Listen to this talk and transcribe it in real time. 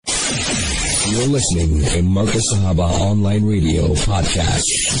You're listening to Marcus Sahaba Online Radio Podcast.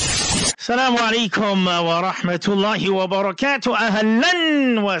 Assalamu alaikum wa rahmatullahi wa barakatuh.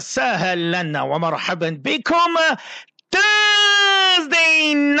 Ahlan wa sahlan wa marhaban bikum.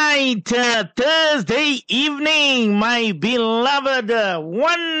 Thursday night, Thursday evening, my beloved,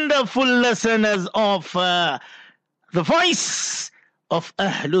 wonderful listeners of the voice of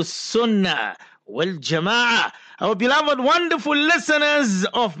Ahlus Sunnah wal Jama'ah. Our beloved, wonderful listeners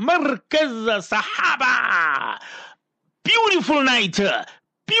of Markaz Sahaba. Beautiful night,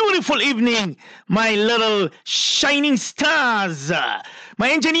 beautiful evening, my little shining stars. My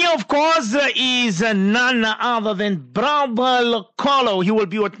engineer, of course, is none other than Brother Lokolo. He will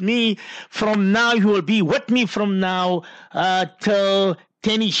be with me from now. He will be with me from now till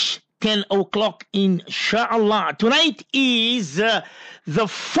 10 o'clock, inshallah. Tonight is the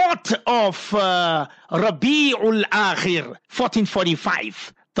 4th of Rabi'ul Akhir,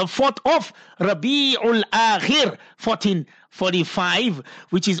 1445. The 4th of Rabi'ul Akhir, 1445,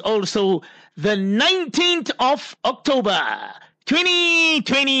 which is also the 19th of October,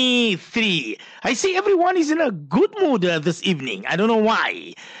 2023. I see everyone is in a good mood this evening. I don't know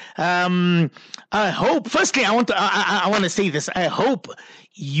why. I hope, firstly, I want to say this. I hope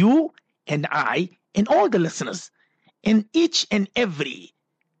you and I and all the listeners and each and every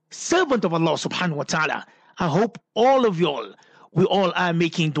servant of Allah subhanahu wa ta'ala, I hope all of y'all, we all are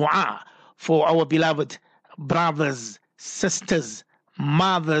making dua for our beloved brothers, sisters,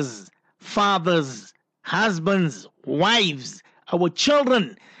 mothers, fathers, husbands, wives, our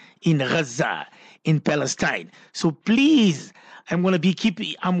children in Gaza, in Palestine. So please, I'm going to be keep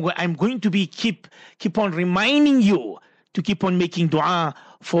on reminding you to keep on making dua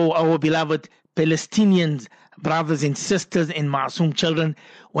for our beloved Palestinians, brothers and sisters and Masoom children.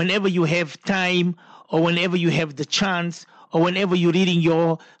 Whenever you have time, or whenever you have the chance, or whenever you're reading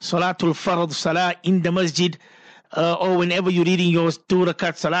your Salatul Farad Salah in the masjid, or whenever you're reading your 2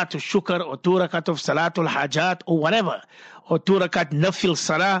 rakat Salatul Shukr, or 2 rakat of Salatul Hajat, or whatever, or 2 rakat Nafil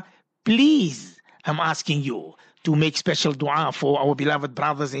Salah, please, I'm asking you to make special dua for our beloved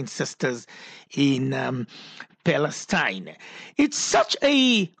brothers and sisters in Palestine. It's such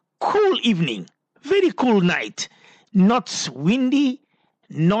a cool evening, very cool night, not windy,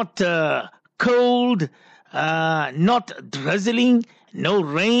 not cold, not drizzling, no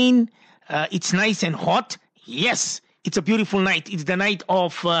rain. It's nice and hot. Yes, it's a beautiful night. It's the night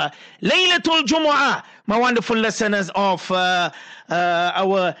of Laylatul Jumu'ah, my wonderful listeners of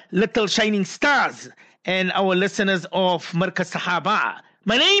our little shining stars and our listeners of Markaz Sahaba.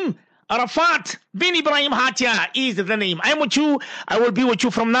 My name, Arafat bin Ibrahim Hatia, is the name. I'm with you. I will be with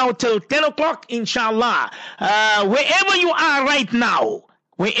you from now till 10 o'clock, inshallah. Wherever you are right now,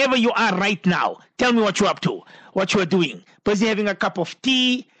 tell me what you're up to, what you're doing. Busy having a cup of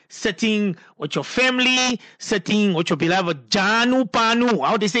tea, sitting with your family, sitting with your beloved Janu Panu.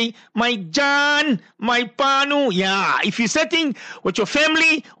 How they say? My Jan, my Panu. Yeah, if you're sitting with your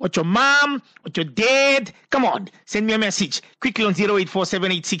family, with your mom, with your dad, come on, send me a message quickly on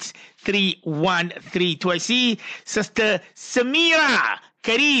 08478633132. I see Sister Samira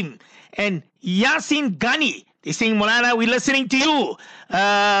Kareem and Yasin Ghani. They're saying, Molana, we're listening to you.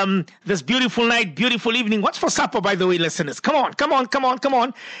 This beautiful night, beautiful evening. What's for supper, by the way, listeners? Come on.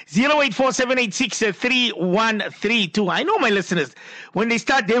 08478633132. I know my listeners. When they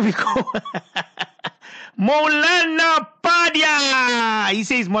start, there we go. Maulana Padia. He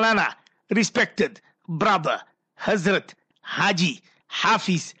says, Molana, respected brother, Hazrat, Haji,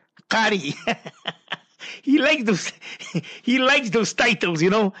 Hafiz, Qari. He likes those titles, you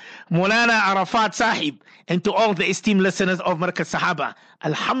know. Maulana Arafat Sahib. And to all the esteemed listeners of Markaz Sahaba,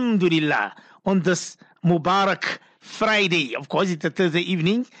 Alhamdulillah, on this Mubarak Friday, of course it's a Thursday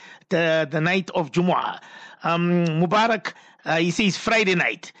evening, the night of Jumu'ah. Mubarak, he says Friday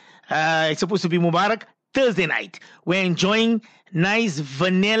night. It's supposed to be Mubarak Thursday night. We're enjoying nice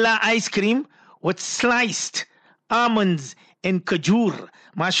vanilla ice cream with sliced almonds and kajur.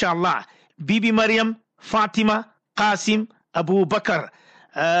 MashaAllah. Bibi Maryam, Fatima, Qasim, Abu Bakr,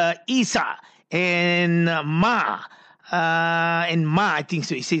 Isa, and Ma, I think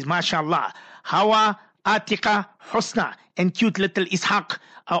so. He says, MashaAllah. Hawa, Atiqa, Husna, and cute little Ishaq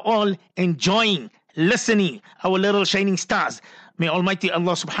are all enjoying, listening, our little shining stars. May Almighty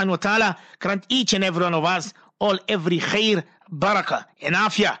Allah subhanahu wa ta'ala grant each and every one of us all every khair, barakah, and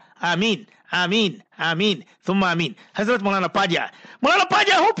afiyah. Ameen. Ameen. Ameen. Thumma ameen. Hazrat Maulana Padia. Maulana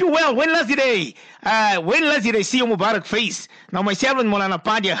Padia, I hope you're well. When last did I see your Mubarak face? Now myself and Maulana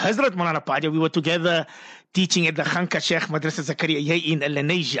Padia, Hazrat Maulana Padia, we were together teaching at the Khanka Sheikh Madrasa Zakaria in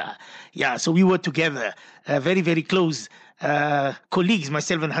Indonesia. Yeah, so we were together, very, very close colleagues,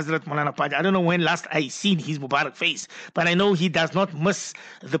 myself and Hazrat Maulana Paj. I don't know when last I seen his Mubarak face, but I know he does not miss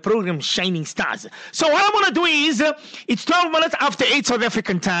the program Shining Stars. So what I'm going to do is, it's 12 minutes after 8 South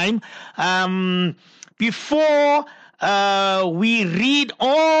African time. Before we read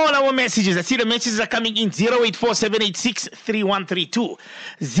all our messages, I see the messages are coming in. 084-786-3132.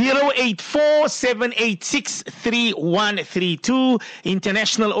 084-786-3132.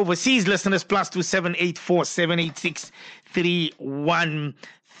 International overseas listeners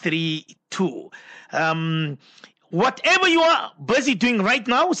 +278-4-786-3132. Whatever you are busy doing right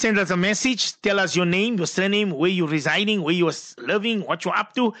now, send us a message. Tell us your name, your surname, where you're residing, where you're living, what you're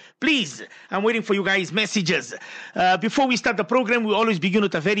up to. Please, I'm waiting for you guys' messages. Before we start the program, we always begin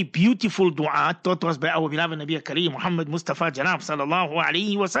with a very beautiful dua taught to us by our beloved Nabi Kareem Muhammad Mustafa Janab sallallahu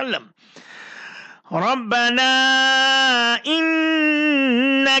alayhi wa sallam. ربنا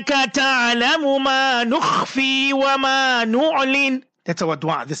إنك تعلم ما نخفي وما نعلن. That's our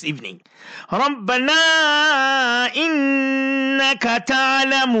dua this evening. ربنا إنك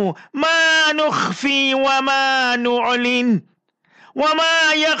تعلم ما نخفي وما نعلن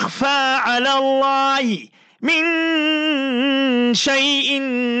وما يخفى على الله من شيء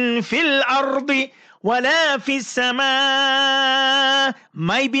في الأرض ولا في السماء.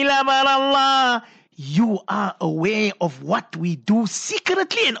 My beloved Allah, you are aware of what we do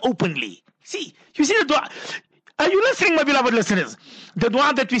secretly and openly. See, you see the dua. Are you listening, my beloved listeners? The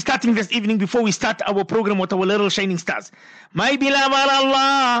dua that we're starting this evening before we start our program with our little shining stars. My beloved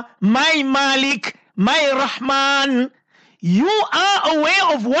Allah, my Malik, my Rahman, you are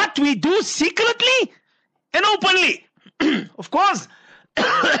aware of what we do secretly and openly. Of course,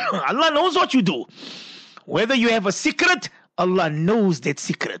 Allah knows what you do. Whether you have a secret, Allah knows that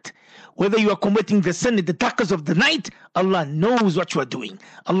secret. Whether you are committing the sin in the darkness of the night, Allah knows what you are doing.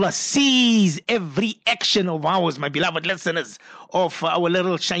 Allah sees every action of ours, my beloved listeners, of our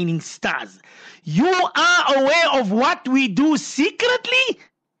little shining stars. You are aware of what we do secretly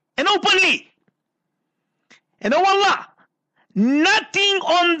and openly. And oh Allah, nothing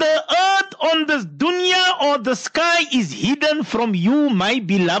on the earth, on this dunya or the sky is hidden from you, my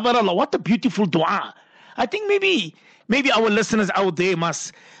beloved Allah. What a beautiful dua. I think maybe our listeners out there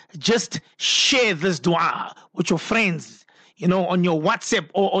must just share this dua with your friends, on your WhatsApp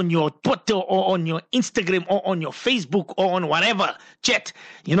or on your Twitter or on your Instagram or on your Facebook or on whatever chat.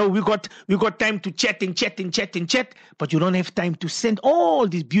 We got time to chat, but you don't have time to send all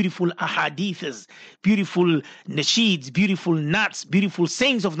these beautiful ahadiths, beautiful nasheeds, beautiful nats, beautiful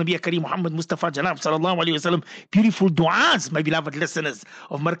sayings of Nabi Kareem Muhammad Mustafa Janab sallallahu alayhi wasallam, beautiful du'as, my beloved listeners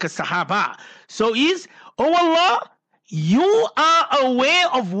of Markaz Sahaba. So oh Allah, you are aware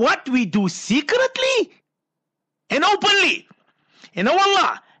of what we do secretly and openly. And oh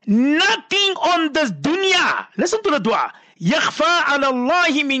Allah, nothing on this dunya, listen to the dua, يَخْفَى عَلَى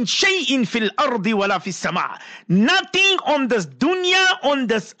اللَّهِ مِنْ شَيْءٍ فِي الْأَرْضِ وَلَا فِي السَّمَاءِ. Nothing on this dunya, on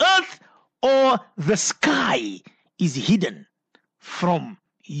this earth or the sky is hidden from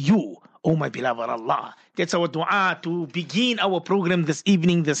you, oh my beloved Allah. That's our dua to begin our program this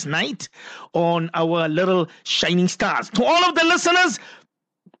evening, this night, on our little shining stars. To all of the listeners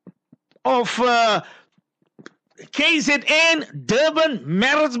of KZN, Durban,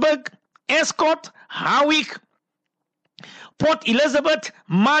 Maritzburg, Escort, Howick, Port Elizabeth,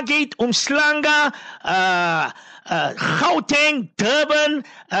 Margate, Umslanga, Gauteng, Durban,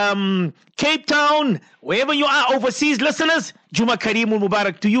 Cape Town, wherever you are, overseas listeners, Juma Kareemul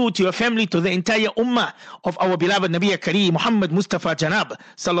Mubarak to you, to your family, to the entire ummah of our beloved Nabi Kareem Muhammad Mustafa Janab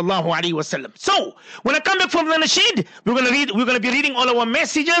sallallahu alaihi wasallam. So when I come back from the nasheed, we're going to be reading all our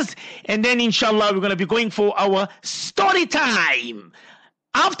messages, and then inshallah we're going to be going for our story time.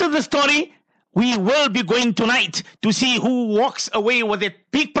 After the story, we will be going tonight to see who walks away with a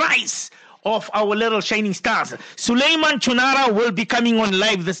big prize of our little shining stars. Suleiman Chunara will be coming on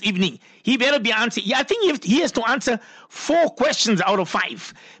live this evening. He better be answering. Yeah, I think he has to answer 4 questions out of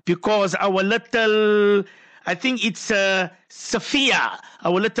 5, because our little, I think it's Safiya,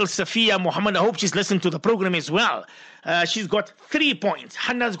 our little Safiya Muhammad. I hope she's listening to the program as well. She's got 3 points.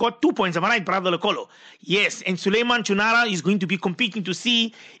 Hannah's got 2 points. Am I right, Brother Lekolo? Yes, and Suleiman Chunara is going to be competing to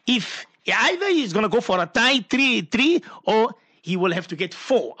see if either he's going to go for a tie, 3-3, or he will have to get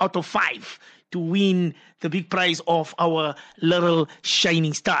 4 out of 5 to win the big prize of our little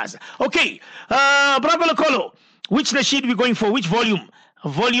shining stars. Okay, Brother Lekolo, which nasheed we going for? Which volume?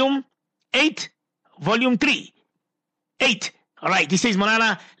 Volume 8? Volume 3? 8. All right, he says,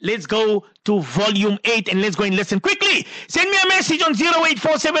 Manana, let's go to volume 8 and let's go and listen quickly. Send me a message on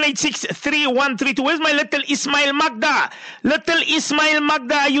 084-786-3132. Where's my little Ismail Magda? Little Ismail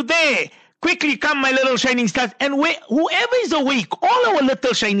Magda, are you there? Quickly come, my little shining stars. And whoever is awake, all our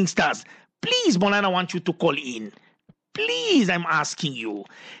little shining stars, please, Molana, I want you to call in. Please, I'm asking you.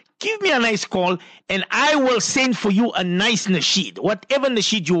 Give me a nice call and I will send for you a nice nasheed. Whatever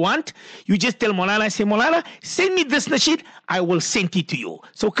nasheed you want, you just tell Molana, I say, Molana, send me this nasheed, I will send it to you.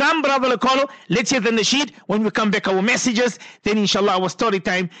 So come, brother Lakolo, let's hear the nasheed. When we come back, our messages, then inshallah our story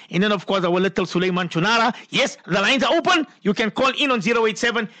time, and then of course our little Sulaiman Chunara. Yes, the lines are open. You can call in on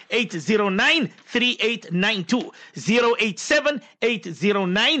 087-809-3892.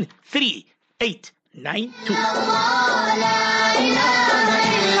 087-809-3892.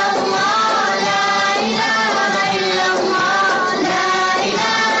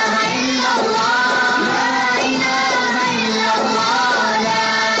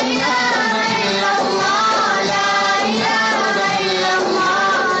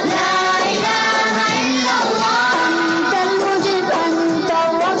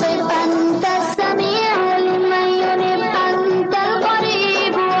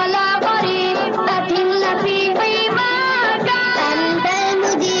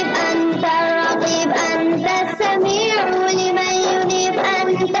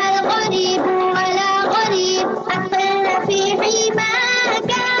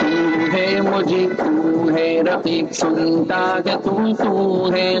 Raqib सुनता है तू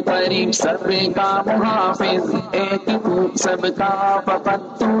है करीब सबका मुहाफिज एक तू सबका फकत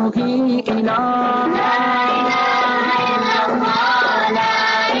तू ही इलाह ला इलाहा इल्लल्लाह ला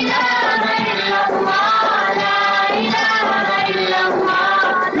इलाहा इल्लल्लाह ला इलाहा इल्लल्लाह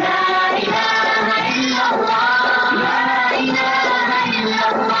ला इलाहा इल्लल्लाह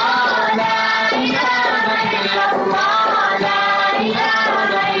ला इलाहा इल्लल्लाह ला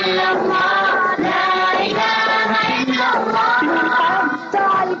इलाहा इल्लल्लाह ला इलाहा इल्लल्लाह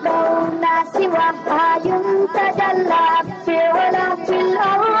تجلى في علا في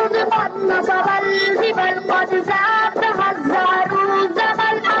الأرض قد نصب الجبل قد زادها الزهر زغى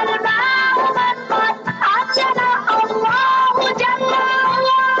الألماء من قد أنزل الله جل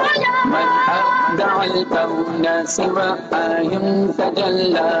وعلا من أبدع الكون سوى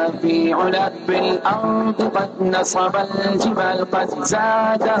تجلى في علا في الأرض قد نصب الجبل قد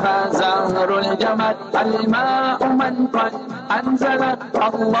زادها زهر الجمل الماء من قد أنزل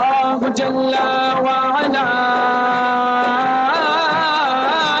الله جل وعلا.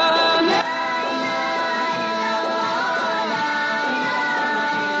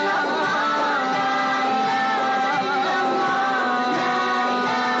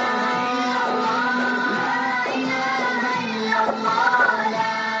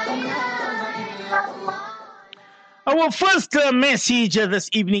 Our first message this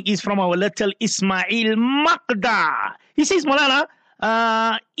evening is from our little Ismail Makda. He says, Molana,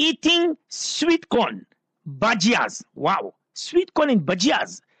 eating sweet corn, bhajias. Wow, sweet corn and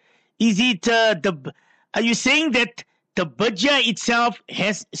bhajias. Is it are you saying that the bhajia itself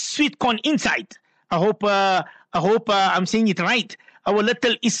has sweet corn inside? I hope I'm saying it right. Our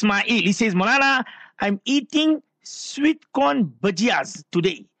little Ismail, he says, Molana, I'm eating sweet corn bhajias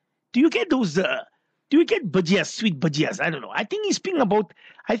today. Do you get those? Do you get bhajias, sweet bhajias? I don't know. I think he's speaking about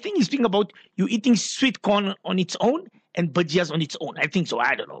you eating sweet corn on its own and bhajias on its own. I think so.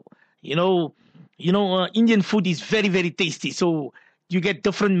 I don't know. Indian food is very, very tasty. So you get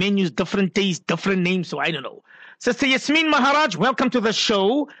different menus, different tastes, different names. So I don't know. Sister Yasmin Maharaj, welcome to the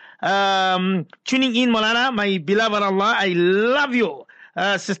show. Tuning in, Malana, my beloved Allah, I love you.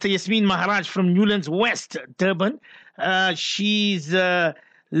 Sister Yasmin Maharaj from Newlands West, Durban. She's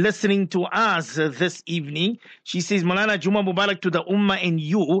listening to us this evening. She says, Malana, Juma Mubarak to the Ummah and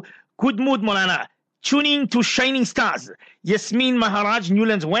you. Good mood, Malana. Tuning to Shining Stars. Yasmin Maharaj,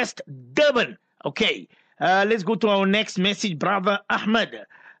 Newlands West, Durban. Okay. Let's go to our next message. Brother Ahmed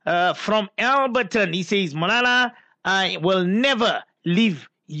from Alberton. He says, Malana, I will never leave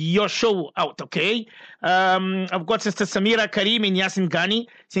your show out, okay? I've got Sister Samira Karim and Yasin Ghani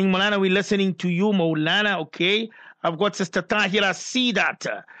saying, Malana, we're listening to you, Maulana, okay? I've got Sister Tahira Sidat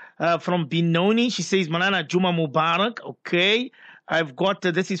from Benoni. She says, Malana, Juma Mubarak, okay? I've got,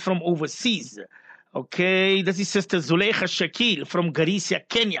 this is from overseas, okay? This is Sister Zuleika Shakil from Garissa,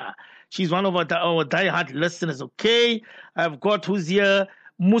 Kenya. She's one of our diehard listeners, okay? I've got, who's here?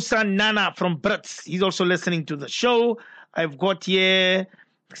 Musa Nana from Brits. He's also listening to the show. I've got here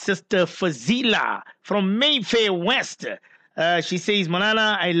Sister Fazila from Mayfair West. She says,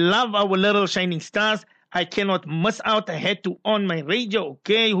 Malana, I love our little shining stars. I cannot miss out. I had to on my radio.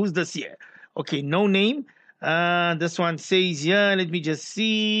 Okay, who's this here? Okay, no name. This one says, yeah, let me just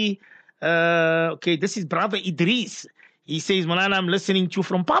see. Okay, this is Brother Idris. He says, Malana, I'm listening to you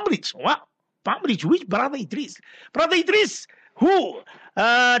from Palm Ridge. Wow, Palm Ridge, which Brother Idris? Brother Idris, Who?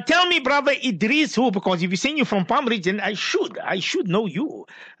 Tell me, brother Idris, who? Because if you're saying you're from Palm Region, I should know you,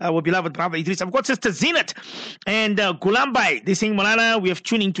 our beloved brother Idris. I've got Sister Zinat and Gulambai. They're saying, Malana, we have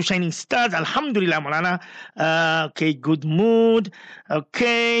tuned into Shining Stars. Alhamdulillah, Malana. Okay, good mood.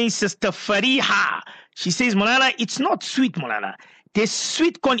 Okay, Sister Fariha. She says, Malana, it's not sweet, Malana. There's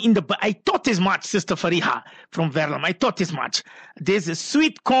sweet corn in the... I thought as much, Sister Fariha from Verlam. I thought as much. There's a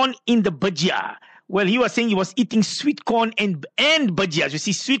sweet corn in the bhajia. Well, he was saying he was eating sweet corn and bhajias. You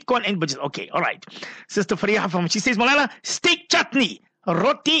see, sweet corn and bhajias. Okay, all right. Sister Fariha from... She says, Malala, steak chutney,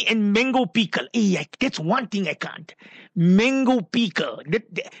 roti and mango pickle. Hey, that's one thing I can't. Mango pickle.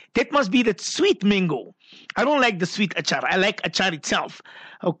 That must be that sweet mango. I don't like the sweet achar. I like achar itself.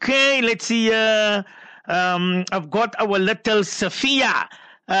 Okay, let's see... I've got our little Safia,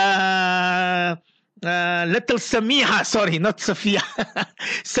 little Samiha, sorry, not Safia,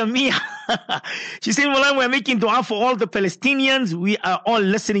 Samiha. She said, well, we're making dua for all the Palestinians. We are all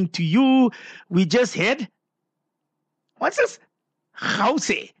listening to you. We just had, what's this?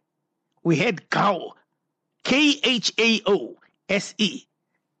 Khause. We had Khao, Khao-se.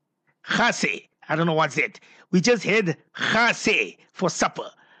 Khase. I don't know what's that. We just had Khase for supper.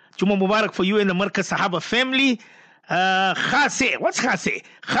 Juma Mubarak for you and the Markaz Sahaba family. Khase. What's khase?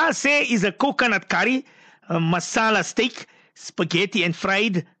 Khase is a coconut curry, masala steak, spaghetti and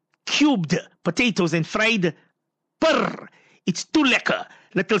fried cubed potatoes and fried purr. It's too lekker.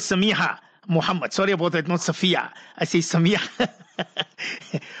 Little Samiha Muhammad. Sorry about that, not Safia. I say Samiha.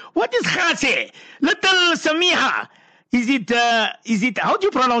 What is khase? Little Samiha. Is it, how do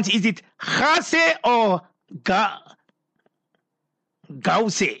you pronounce it? Is it khase or Gause?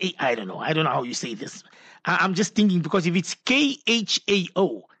 I don't know. I don't know how you say this. I'm just thinking because if it's Khao-se,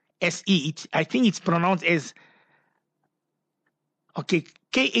 I think it's pronounced as, okay,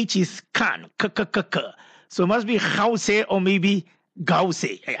 KH is Khan, K. So it must be Khause or maybe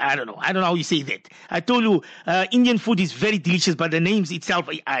Gause. I don't know. I don't know how you say that. I told you, Indian food is very delicious, but the names itself,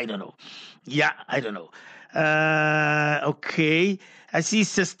 I don't know. Yeah, I don't know. Okay. I see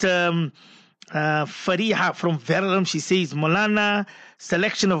Sister Fariha from Verulam. She says, Molana,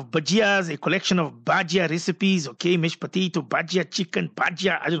 selection of bhajias, a collection of bhajia recipes. Okay, mashed potato, bhajia, chicken,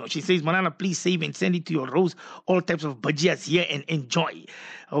 bhajia. I don't know. She says, Molana, please save and send it to your Rose. All types of bhajias here and enjoy.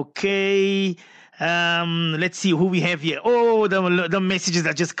 Okay. Let's see who we have here. Oh, the messages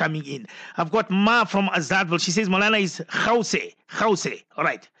are just coming in. I've got Ma from Azadville. She says, Molana is Khause. All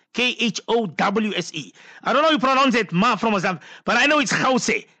right. Khowse. I don't know how you pronounce it, Ma from Azam, but I know it's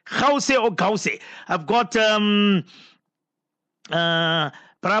Khause or Gause. I've got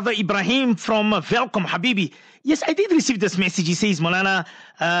Brother Ibrahim from Welcome, Habibi. Yes, I did receive this message. He says, Molana,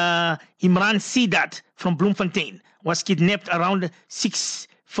 Imran Sidat from Bloemfontein was kidnapped around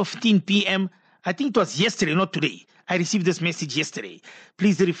 6:15 p.m. I think it was yesterday, not today. I received this message yesterday.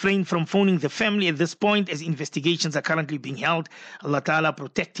 Please refrain from phoning the family at this point as investigations are currently being held. Allah Ta'ala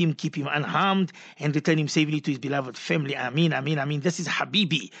protect him, keep him unharmed, and return him safely to his beloved family. Ameen, ameen, ameen. This is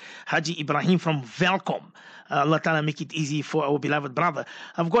Habibi, Haji Ibrahim from Welcome. Allah Ta'ala make it easy for our beloved brother.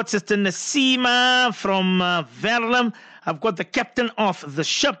 I've got Sister Nasima from Verlam. I've got the captain of the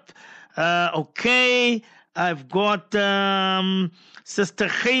ship. Okay. I've got Sister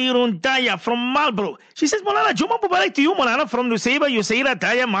Khairun Daya from Marlborough. She says, Molana, Juma Mubarak to you, Molana, from Nusaiba, Yusaira,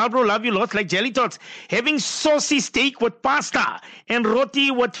 Daya, Marlborough, love you lots like jelly tots. Having saucy steak with pasta and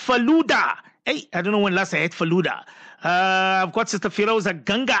roti with faluda. Hey, I don't know when last I had faluda. I've got Sister Firoza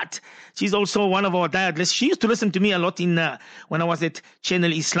Gangat. She's also one of our Daya listeners. She used to listen to me a lot in when I was at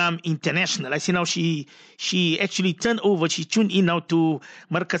Channel Islam International. I see now she actually turned over. She tuned in now to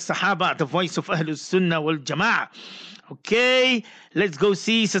Markaz Sahaba, the voice of Ahlus Sunnah wal Jama'ah. Okay, let's go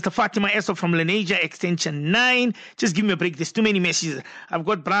see Sister Fatima Eso from Lenasia, extension 9. Just give me a break. There's too many messages. I've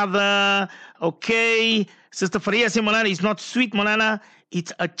got brother. Okay, Sister Faria say, Molana, it's not sweet, Molana.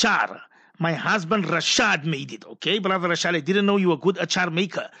 It's achar. My husband Rashad made it. Okay, brother Rashad, I didn't know you were a good achar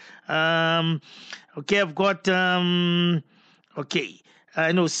maker. Okay, I've got, okay.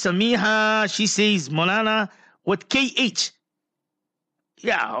 I know Samiha, she says, Molana, with KH.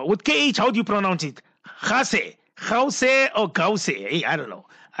 Yeah, with KH, how do you pronounce it? Khase or Gause? Hey, I don't know.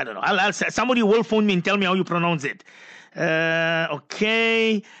 Somebody will phone me and tell me how you pronounce it.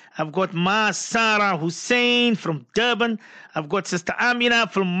 Okay. I've got Ma Sarah Hussein from Durban. I've got Sister Amina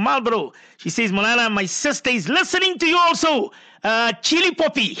from Marlborough. She says, Molana, my sister is listening to you also. Chili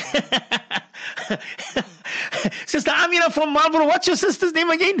Poppy. Sister Amina from Marlborough. What's your sister's name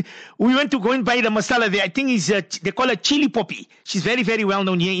again? We went to go and buy the masala there. I think they call her Chili Poppy. She's very, very well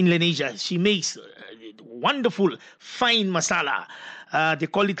known here in Lenasia. She makes wonderful, fine masala. They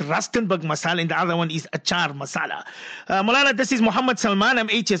call it Rustenburg masala, and the other one is achar masala. Maulana, this is Muhammad Salman. I'm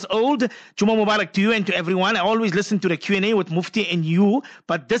 8 years old. Juma Mubarak to you and to everyone. I always listen to the Q&A with Mufti and you,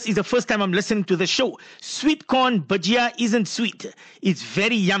 but this is the first time I'm listening to the show. Sweet corn bhajia isn't sweet. It's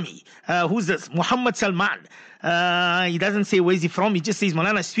very yummy. Who's this? Muhammad Salman. He doesn't say where is he from. He just says,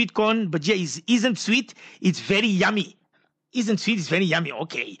 Maulana, sweet corn bhajia isn't sweet. It's very yummy. Isn't sweet, it's very yummy.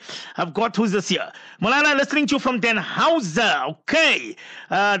 Okay. I've got, who's this here? Maulana, listening to you from Den Hauser. Okay.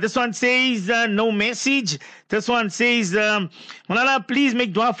 This one says, no message. This one says, Maulana, please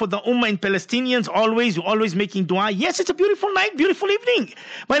make dua for the Ummah and Palestinians. You're always making dua. Yes, it's a beautiful night, beautiful evening.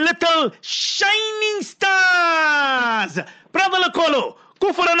 My little shining stars. Brother Lakolo,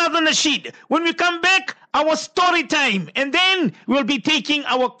 go for another nasheed. When we come back, our story time, and then we'll be taking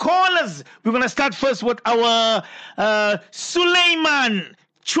our callers. We're going to start first with our Sulaiman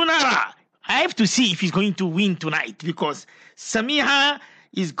Chunara. I have to see if he's going to win tonight, because Samiha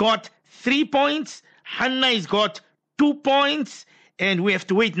has got 3 points, Hanna has got 2 points, and we have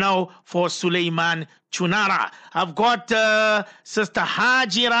to wait now for Sulaiman Chunara. I've got Sister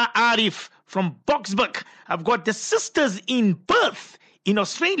Hajira Arif from Boxburg. I've got the sisters in Perth in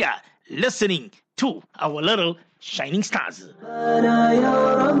Australia listening to our little shining stars.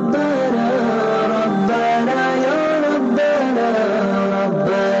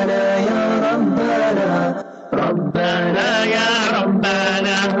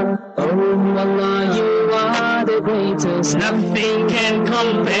 Nothing can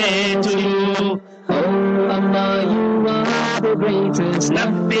compare to you. Oh Allah, you are the greatest.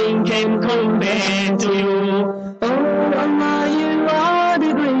 Nothing can compare to you. Oh Allah, you are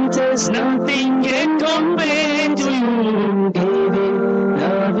the greatest. Nothing can compare to you. Giving,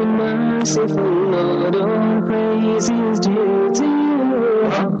 loving, merciful Lord, all praise is due to you.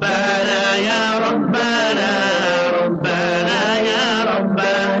 Rabbana ya Rabbana, Rabbana ya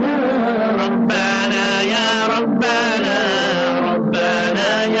Rabbana, Rabbana ya Rabbana, Rabbana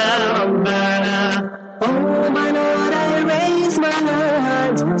ya Rabbana. Oh my Lord, I raise my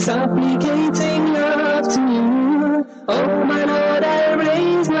hands, supplicating love to you. Oh my Lord, I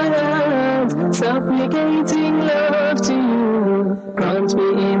raise my hands, supplicating love to you. Grant me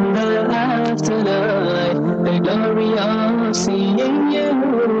in the afterlife the glory of seeing you.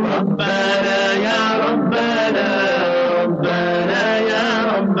 Rabbana ya Rabbana, Rabbana ya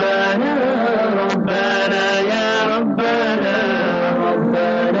Rabbana, Rabbana ya Rabbana,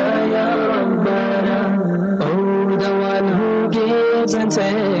 Rabbana ya Rabbana. Oh, the one who gives and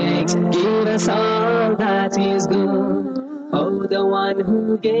takes, give us all that is good. Oh, the one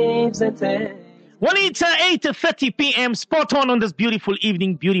who gives and takes. Well, it's 8:30 p.m. spot on this beautiful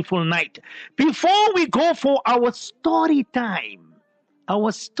evening, beautiful night. Before we go for our story time,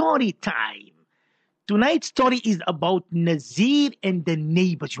 tonight's story is about Nazir and the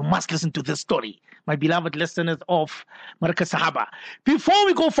neighbors. You must listen to this story, my beloved listeners of Markaz Sahaba. Before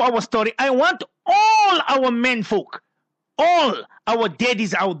we go for our story, I want all our men folk, all our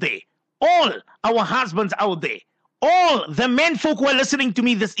daddies out there, all our husbands out there, all the men folk who are listening to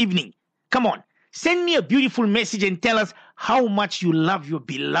me this evening, come on. Send me a beautiful message and tell us how much you love your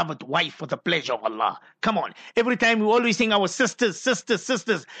beloved wife for the pleasure of Allah. Come on. Every time we always sing our sisters, sisters,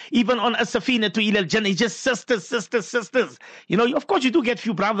 sisters. Even on As-Safina to Ilal Jannah, it's just sisters, sisters, sisters. You know, of course you do get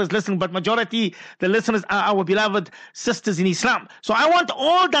few brothers listening, but majority, the listeners are our beloved sisters in Islam. So I want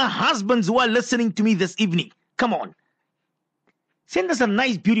all the husbands who are listening to me this evening, come on. Send us a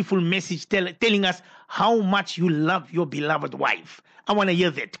nice, beautiful message telling us how much you love your beloved wife. I want to hear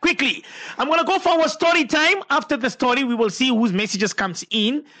that. Quickly, I'm going to go for our story time. After the story, we will see whose messages comes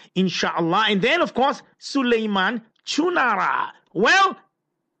in, inshallah. And then, of course, Sulaiman Chunara. Well,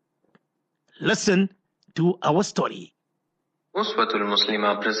 listen to our story. Uswatul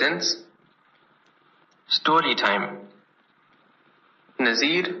Muslima presents Story Time.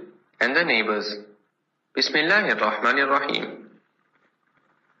 Nazir and the Neighbors. Bismillahir Rahmanir Rahim.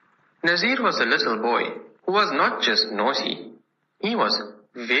 Nazir was a little boy who was not just naughty, he was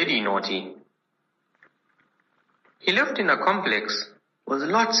very naughty. He lived in a complex with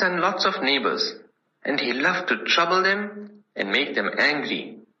lots and lots of neighbors, and he loved to trouble them and make them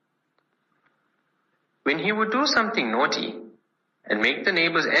angry. When he would do something naughty and make the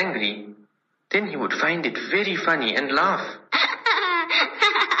neighbors angry, then he would find it very funny and laugh.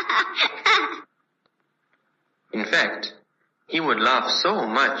 In fact, he would laugh so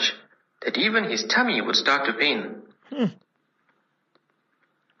much that even his tummy would start to pain.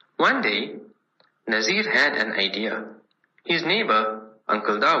 One day, Nazir had an idea. His neighbor,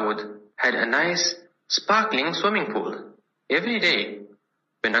 Uncle Dawood, had a nice, sparkling swimming pool. Every day,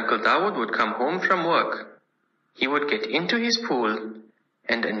 when Uncle Dawood would come home from work, he would get into his pool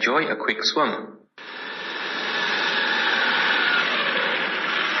and enjoy a quick swim.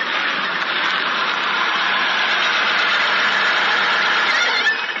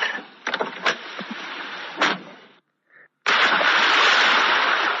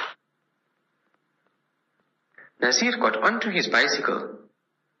 Nazir got onto his bicycle,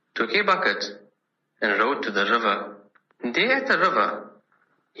 took a bucket, and rode to the river. There at the river,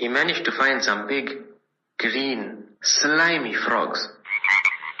 he managed to find some big, green, slimy frogs.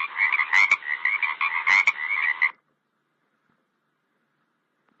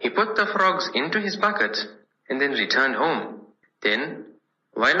 He put the frogs into his bucket and then returned home. Then,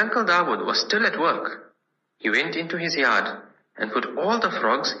 while Uncle Dawood was still at work, he went into his yard and put all the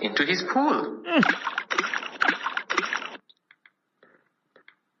frogs into his pool.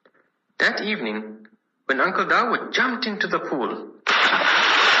 That evening, when Uncle Dawood jumped into the pool,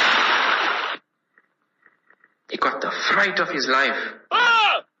 he got the fright of his life.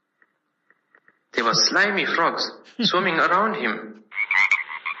 There were slimy frogs swimming around him.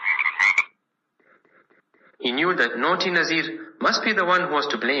 He knew that naughty Nazir must be the one who was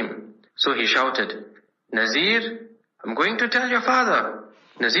to blame. So he shouted, "Nazir, I'm going to tell your father."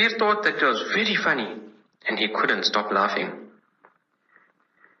 Nazir thought that it was very funny, and he couldn't stop laughing.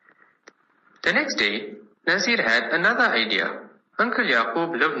 The next day, Nazir had another idea. Uncle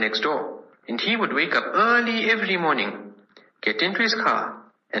Yaqub lived next door, and he would wake up early every morning, get into his car,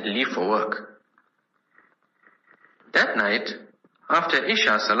 and leave for work. That night, after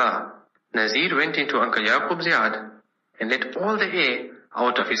Isha Salah, Nazir went into Uncle Yaqub's yard and let all the air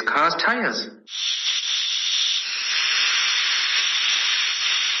out of his car's tires.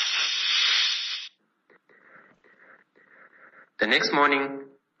 The next morning,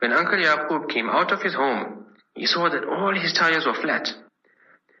 when Uncle Yaqub came out of his home, he saw that all his tires were flat.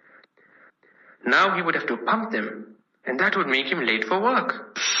 Now he would have to pump them, and that would make him late for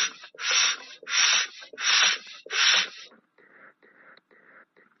work.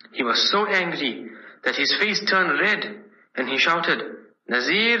 He was so angry that his face turned red, and he shouted,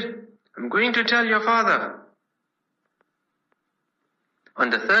 "Nazir, I'm going to tell your father."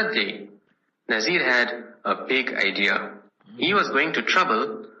 On the third day, Nazir had a big idea. He was going to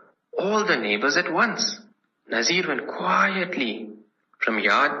trouble all the neighbors at once. Nazir went quietly from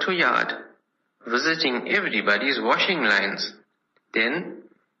yard to yard, visiting everybody's washing lines. Then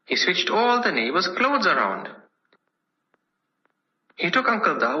he switched all the neighbors' clothes around. He took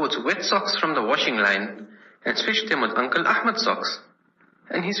Uncle Dawood's wet socks from the washing line and switched them with Uncle Ahmed's socks.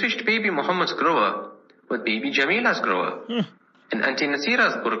 And he switched baby Muhammad's grower with baby Jamila's grower, and Auntie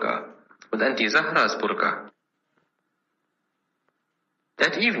Nasira's burqa with Auntie Zahra's burqa.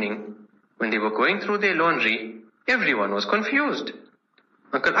 That evening, when they were going through their laundry, everyone was confused.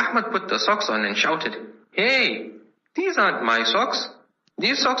 Uncle Ahmed put the socks on and shouted, "Hey, these aren't my socks.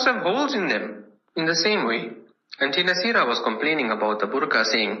 These socks have holes in them." In the same way, Auntie Nasira was complaining about the burqa,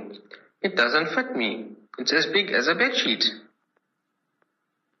 saying, "It doesn't fit me. It's as big as a bedsheet."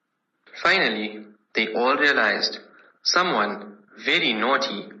 Finally, they all realized someone very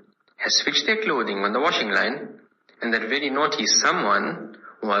naughty had switched their clothing on the washing line, and that very naughty someone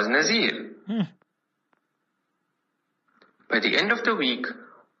was Nazir. By the end of the week,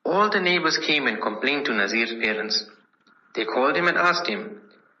 all the neighbors came and complained to Nazir's parents. They called him and asked him,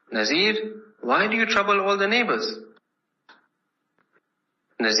 "Nazir, why do you trouble all the neighbors?"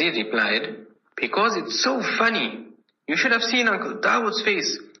 Nazir replied, "Because it's so funny. You should have seen Uncle Dawood's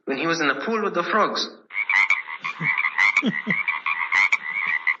face when he was in the pool with the frogs."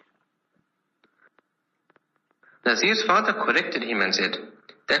 Nazir's father corrected him and said,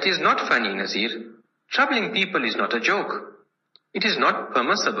 "That is not funny, Nazir. Troubling people is not a joke. It is not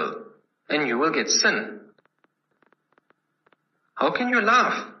permissible, and you will get sin." "How can you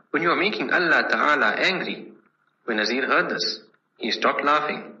laugh when you are making Allah Ta'ala angry?" When Nazir heard this, he stopped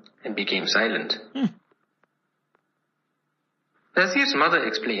laughing and became silent. Nazir's mother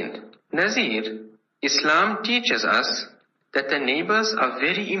explained, "Nazir, Islam teaches us that the neighbors are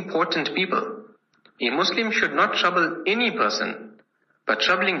very important people. A Muslim should not trouble any person, but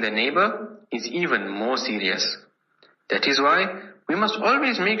troubling the neighbor is even more serious. That is why we must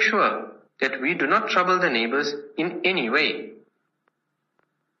always make sure that we do not trouble the neighbors in any way.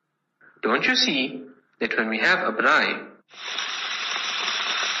 Don't you see that when we have a braai,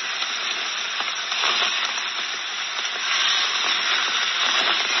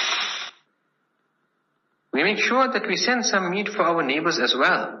 we make sure that we send some meat for our neighbors as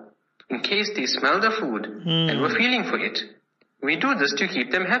well, in case they smell the food and were feeling for it. We do this to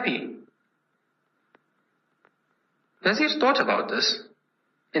keep them happy." Nazir thought about this,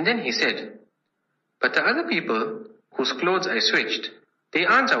 and then he said, But the other people whose clothes I switched, they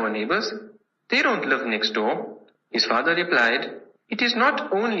aren't our neighbors. They don't live next door. His father replied, it is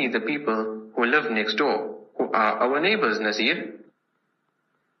not only the people who live next door who are our neighbors, Nazir.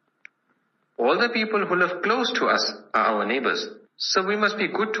 All the people who live close to us are our neighbors. So we must be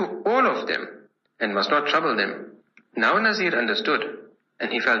good to all of them and must not trouble them. Now Nazir understood,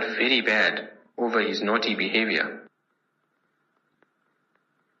 and he felt very bad over his naughty behavior.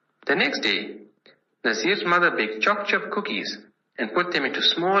 The next day, Nazir's mother baked choc-chip cookies and put them into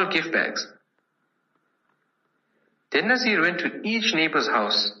small gift bags. Then Nazir went to each neighbor's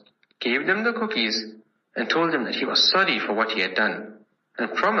house, gave them the cookies, and told them that he was sorry for what he had done,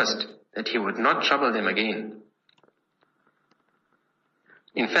 and promised that he would not trouble them again.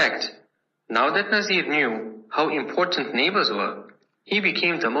 In fact, now that Nazir knew how important neighbors were, he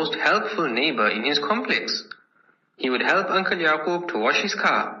became the most helpful neighbor in his complex. He would help Uncle Yaqub to wash his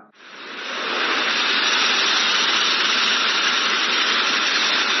car,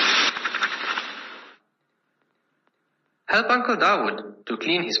 help Uncle Dawood to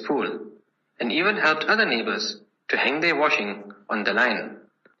clean his pool, and even helped other neighbors to hang their washing on the line.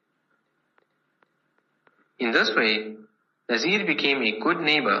 In this way, Nazir became a good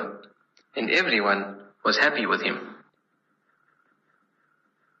neighbor, and everyone was happy with him.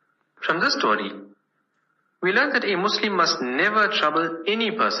 From this story, we learn that a Muslim must never trouble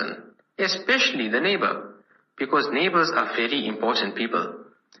any person, especially the neighbor, because neighbors are very important people.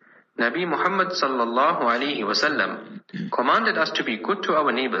 Nabi Muhammad sallallahu alaihi wasallam commanded us to be good to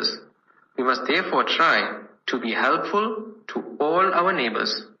our neighbors. We must therefore try to be helpful to all our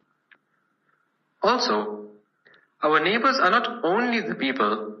neighbors. Also, our neighbors are not only the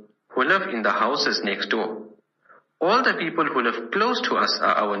people who live in the houses next door. All the people who live close to us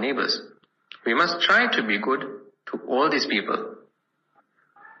are our neighbors. We must try to be good to all these people.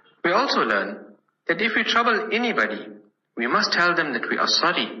 We also learn that if we trouble anybody, we must tell them that we are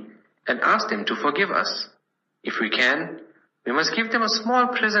sorry and ask them to forgive us. If we can, we must give them a small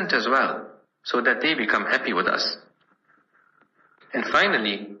present as well, so that they become happy with us. And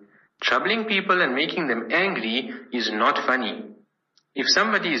finally, troubling people and making them angry is not funny. If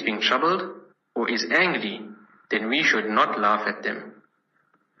somebody is being troubled or is angry, then we should not laugh at them.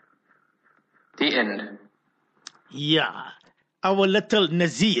 The end. Yeah, our little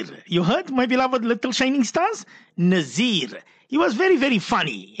Nazir. You heard, my beloved little shining stars? Nazir. He was very, very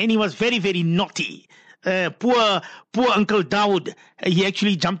funny, and he was very, very naughty. Poor Uncle Dawood. He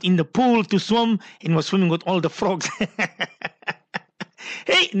actually jumped in the pool to swim and was swimming with all the frogs.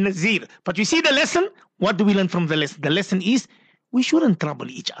 Hey, Nazir. But you see the lesson? What do we learn from the lesson? The lesson is we shouldn't trouble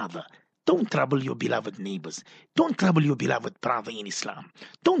each other. Don't trouble your beloved neighbors. Don't trouble your beloved brother in Islam.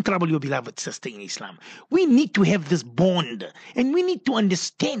 Don't trouble your beloved sister in Islam. We need to have this bond, and we need to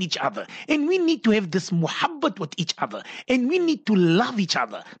understand each other, and we need to have this muhabbat with each other, and we need to love each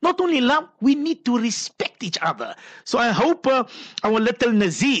other. Not only love, we need to respect each other. So I hope our little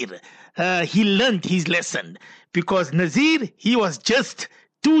Nazir, he learned his lesson, because Nazir, he was just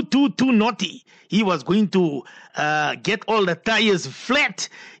too naughty. He was going to get all the tires flat.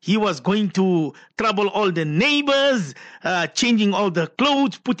 He was going to trouble all the neighbors, changing all the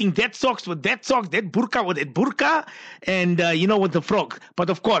clothes, putting that socks with that socks, that burqa with that burqa, and with the frog. But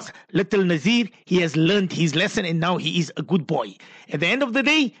of course, little Nazir, he has learned his lesson, and now he is a good boy. At the end of the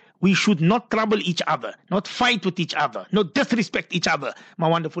day, we should not trouble each other, not fight with each other, not disrespect each other. My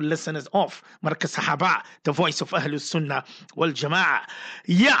wonderful listeners of Markaz Sahaba, the voice of Ahlus Sunnah wal Jama'ah.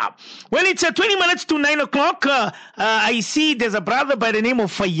 Yeah. Well, it's 20 minutes to 9 o'clock. I see there's a brother by the name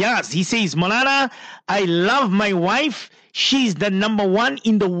of Fayyaz. He says, Malana, I love my wife. She's the number one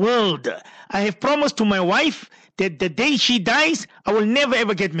in the world. I have promised to my wife that the day she dies, I will never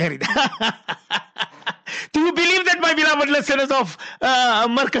ever get married. Do you believe that, my beloved listeners of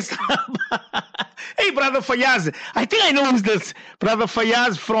Markaz? Hey, Brother Fayyaz, I think I know who's this. Brother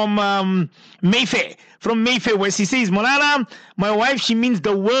Fayyaz from Mayfair. From Mayfair, where she says, Molana, my wife, she means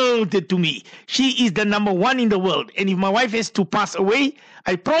the world to me. She is the number one in the world. And if my wife has to pass away,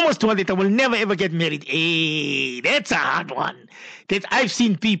 I promise to her that I will never ever get married. Hey, that's a hard one. That I've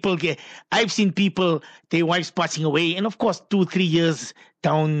seen people, their wives passing away. And of course, 2-3 years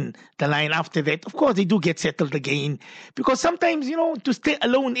down the line after that, of course, they do get settled again. Because sometimes, to stay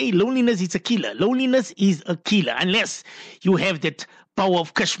alone, loneliness is a killer. Loneliness is a killer. Unless you have that power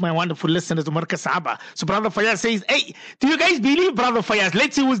of Kash, my wonderful listeners of Markaz Sahaba. So Brother Fayyaz says, hey, do you guys believe Brother Fayyaz?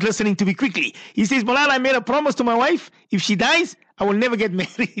 Let's see who's listening to me quickly. He says, Malala, I made a promise to my wife. If she dies, I will never get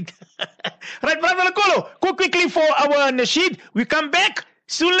married. Right, Brother Lakolo, go quickly for our nasheed. We come back.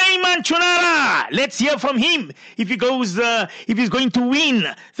 Sulaiman Chunara. Let's hear from him if he's going to win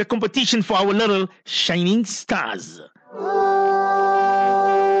the competition for our little shining stars.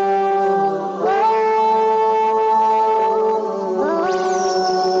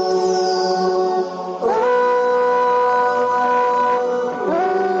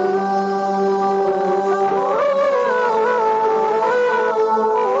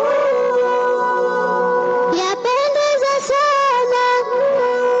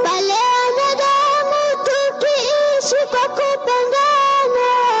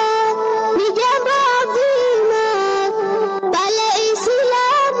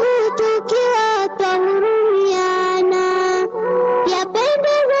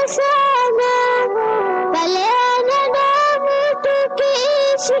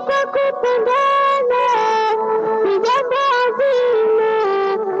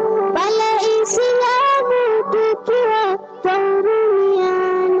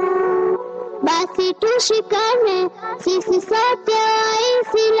 Tushikane sisi sote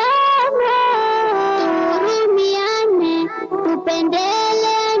Waislamu, tuhurumiane,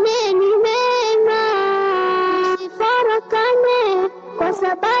 tupendeleane ni mema, tusifarakane kwa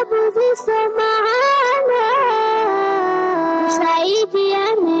sababu ziso maana,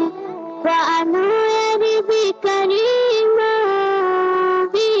 tusaidiane kwa anayeridhika rima,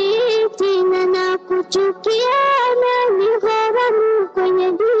 fitina na kuchukiana ni haramu kwenye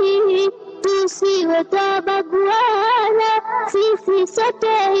dini. Tusiwe tabaguana, sisi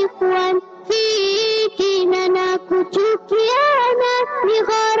sote ikhwan, fitina na kuchukiana ni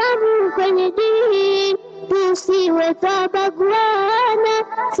haramu kwenye dini. Tusiwe tabaguana,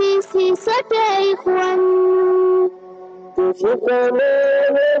 sisi sote ikhwan. Tushikamane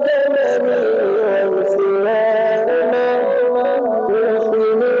jamani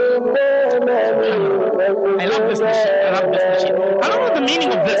I love this machine. I love this machine. I don't know the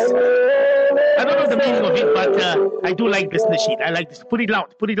meaning of this. I don't know the meaning of it, but I do like this nasheed. I like this. Put it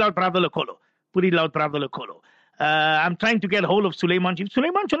loud, brother Lokolo. Put it loud, brother Lokolo. I'm trying to get hold of Sulaiman. If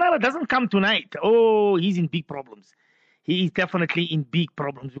Sulaiman Chunara doesn't come tonight, oh, he's in big problems. He is definitely in big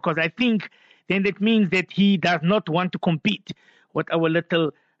problems, because I think then that means that he does not want to compete with our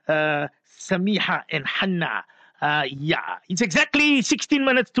little Samiha and Hanna. Yeah, it's exactly 16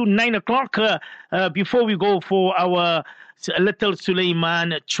 minutes to 9 o'clock before we go for our little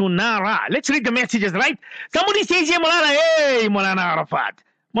Sulaiman Chunara. Let's read the messages, right? Somebody says here, Molana, hey, Molana Arafat.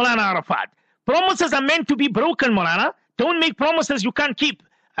 Molana Arafat. Promises are meant to be broken, Molana. Don't make promises you can't keep.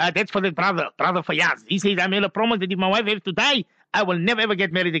 That's for the brother Fayaz. He says, I made a promise that if my wife has to die, I will never ever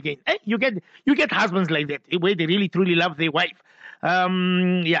get married again. Hey, you get husbands like that, where they really truly love their wife.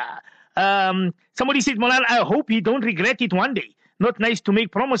 Yeah. Somebody said, Molana, I hope you don't regret it one day. Not nice to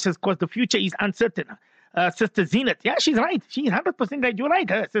make promises because the future is uncertain. Sister Zenat. Yeah, she's right. She's 100% right. You're right,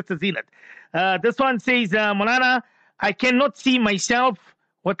 Sister Zenat. This one says, Molana, I cannot see myself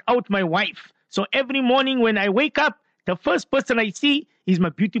without my wife. So every morning when I wake up, the first person I see is my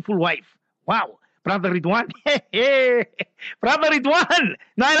beautiful wife. Wow. Brother Ridwan. Brother Ridwan.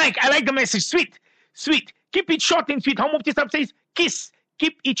 No, I like the message. Sweet. Keep it short and sweet. How Mufti Sahib says, kiss.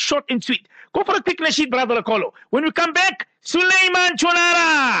 Keep it short and sweet. Go for a quick nasheed, brother Lakolo. When we come back, Sulaiman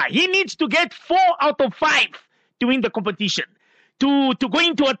Chunara. He needs to get 4 out of 5 to win the competition. To go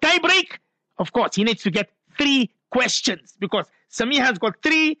into a tie break, of course, he needs to get 3 questions, because Samiha's got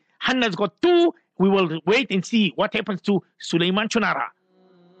 3, Hanna's got 2. We will wait and see what happens to Sulaiman Chunara.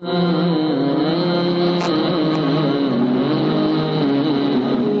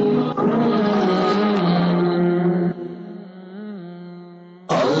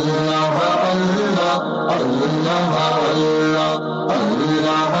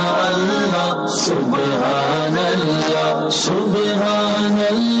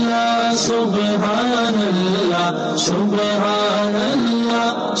 Subhanallah, Subhanallah, Subhanallah,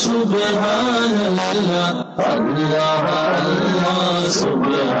 Subhanallah, Allah, Allah,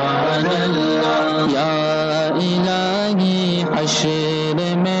 Subhanallah. Ya ilahi hashr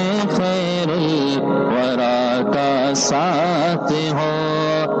mein khairul wara ka saath ho,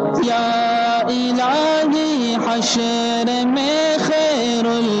 Ya ilahi hashr mein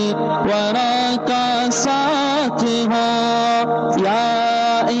khairul wara ka saath ho, Ya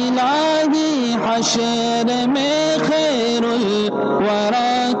ilahi hashr mein khairul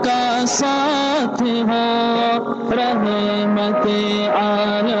wara ka saath ho, rahmat-e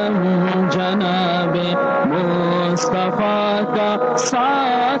aalam janabe Mustafa ka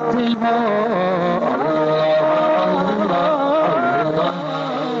saath ho.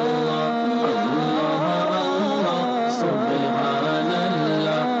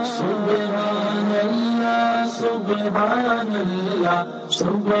 Subhanallah, Subhanallah, Subhanallah,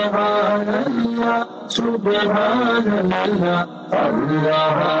 Subhanallah, Subhanallah,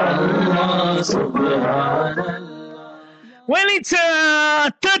 Allah, Allah, Subhanallah. Well, it's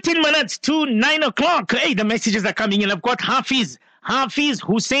 13 minutes to 9 o'clock. Hey, the messages are coming in. I've got Hafiz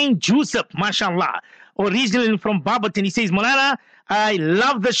Hussein Jusuf, mashallah, originally from Barberton. He says, Molana, I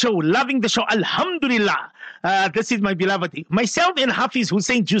love the show, loving the show. Alhamdulillah. This is my beloved. Myself and Hafiz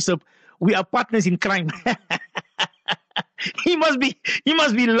Hussein Jusuf, we are partners in crime. He must be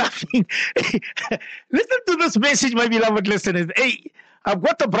laughing. Listen to this message, my beloved listeners. Hey, I've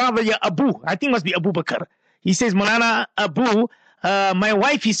got a brother here, Abu. I think it must be Abu Bakr. He says, Molana, Abu, my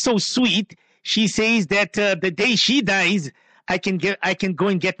wife is so sweet. She says that the day she dies, I can go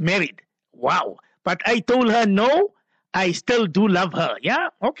and get married. Wow. But I told her, no, I still do love her. Yeah.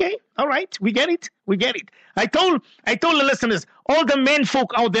 Okay. All right. We get it. I told the listeners, all the men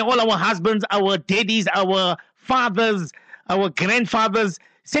folk out there, all our husbands, our daddies, our fathers, our grandfathers,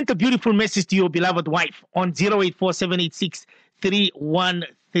 sent a beautiful message to your beloved wife on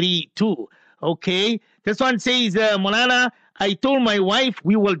 08478633132. Okay. This one says, Molana, I told my wife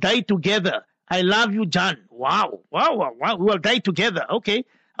we will die together. I love you, John. Wow. We will die together. Okay.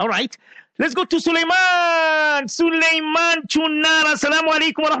 All right. Let's go to Sulaiman. Sulaiman Chunara. Assalamu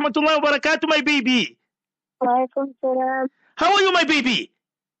alaikum wa rahmatullahi wa barakatuh, my baby. Walaikum salam. How are you, my baby?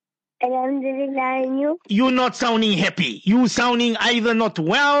 Alhamdulillah, and you? You're not sounding happy. You sounding either not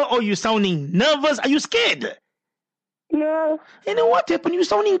well or you sounding nervous. Are you scared? No. You know what happened? You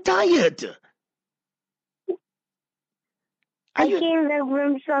sounding tired. I came back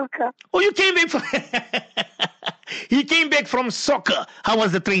from soccer. Oh, you came back from... He came back from soccer. How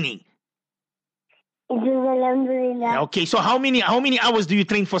was the training? It was alhamdulillah. Okay, so how many hours do you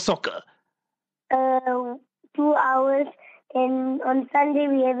train for soccer? 2 hours, and on Sunday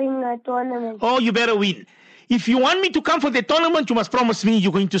we're having a tournament. Oh, you better win. If you want me to come for the tournament, you must promise me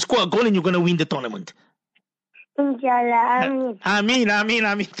you're going to score a goal and you're going to win the tournament. Inshallah, Ameen.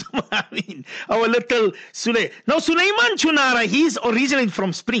 Ameen. Our little Sule. Now, Sulaiman Chunara, he's originally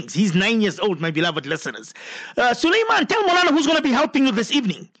from Springs. He's 9 years old, my beloved listeners. Sulaiman, tell Molana who's going to be helping you this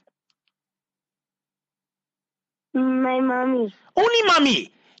evening. My mommy. Only mommy.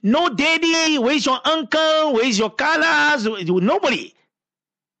 No daddy. Where's your uncle? Where's your Kalas? Nobody.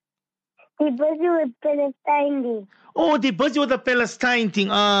 We're busy with Palestine Day. Oh, they're busy with the Palestine thing.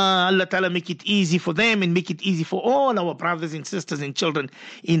 Allah Ta'ala make it easy for them and make it easy for all our brothers and sisters and children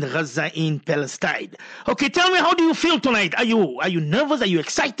in Gaza, in Palestine. Okay, tell me, how do you feel tonight? Are you nervous? Are you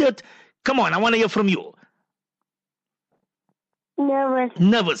excited? Come on, I want to hear from you.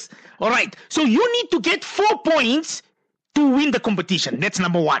 Nervous. All right. So you need to get 4 points to win the competition. That's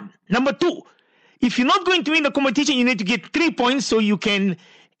number 1. Number 2, if you're not going to win the competition, you need to get 3 points so it can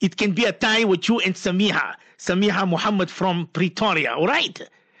be a tie with you and Samiha Muhammad from Pretoria. All right.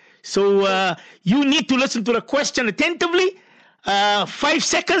 So you need to listen to the question attentively. 5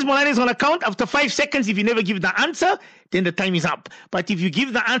 seconds, Molana is going to count. After 5 seconds, if you never give the answer, then the time is up. But if you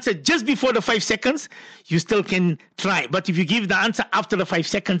give the answer just before the 5 seconds, you still can try. But if you give the answer after the 5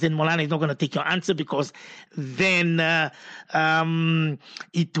 seconds, then Molana is not going to take your answer, because then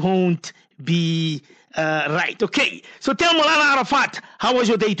it won't be right. Okay. So tell Molana Arafat, how was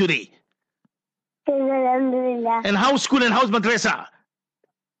your day today? Alhamdulillah. And how's school and how's madrasa?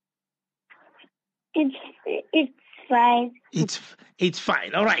 It's fine. It's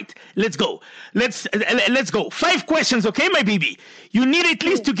fine. All right. Let's go. Let's go. 5 questions, okay, my baby? You need at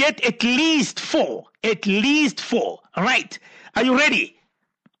least to get at least 4. At least 4. All right. Are you ready?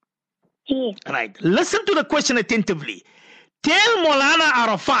 Yes. All right. Listen to the question attentively. Tell Molana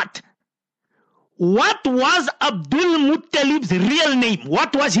Arafat, what was Abdul Muttalib's real name?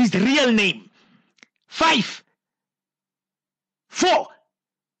 What was his real name? 5, 4,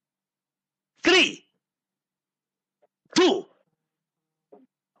 3, 2,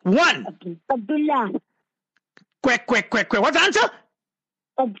 1. Abdullah. Quack. What's the answer?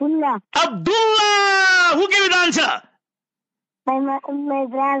 Abdullah. Abdullah. Who gave you the answer? My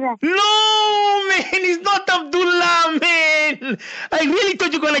brother. No, man. It's not Abdullah, man. I really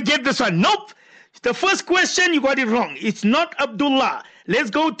thought you were going to get this one. Nope. The first question, you got it wrong. It's not Abdullah. Let's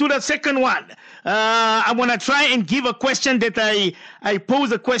go to the second one. I'm going to try and give a question that I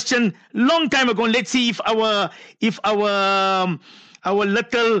posed a question long time ago. Let's see if our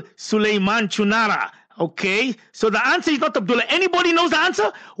little Sulaiman Chunara. Okay. So the answer is not Abdullah. Anybody knows the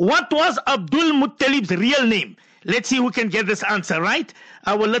answer? What was Abdul Muttalib's real name? Let's see who can get this answer, right?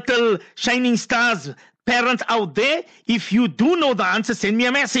 Our little shining stars, parents out there, if you do know the answer, send me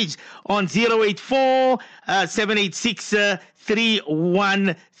a message on 084 786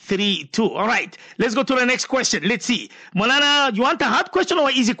 3132. All right, let's go to the next question. Let's see. Molana, you want a hard question or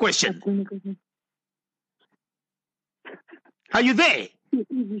an easy question? Are you there?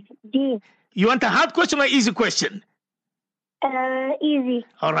 You want a hard question or easy question? Easy.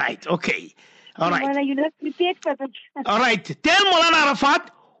 All right, okay. All right. Molana, you not prepared for that. All right. Tell Molana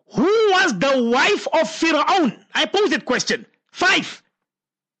Arafat, who was the wife of Fir'aun? I posed that question. 5,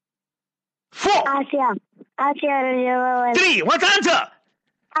 4, Asia. 3. What answer?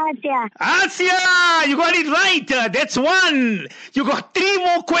 Asia. Asia, you got it right. That's 1. You got 3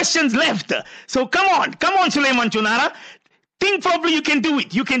 more questions left. So come on, Sulaiman Chunara. Think properly. You can do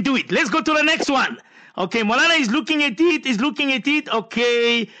it. Let's go to the next one. Okay, Molana is looking at it.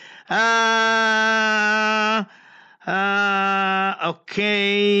 Okay.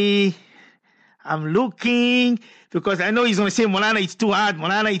 Okay. I'm looking because I know he's going to say, Molana, it's too hard.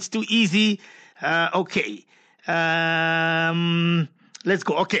 Molana, it's too easy. Okay. Let's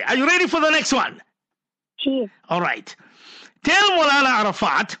go. Okay. Are you ready for the next one? Yes. All right. Tell Molana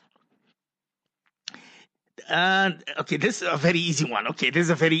Arafat. Okay, this is a very easy one.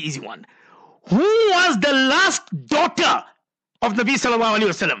 Who was the last daughter of Nabi sallallahu alaihi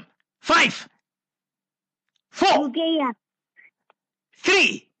wasallam? 5, 4, Ruqayya.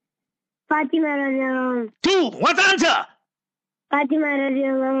 3, Fatima radiallahu 2. What answer? Fatima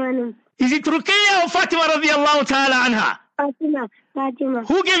radiallahu anhu. Is it Ruqayya or Fatima radiallahu ta'ala anha? Fatima.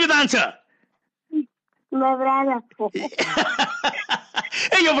 Who gave you the answer? My brother.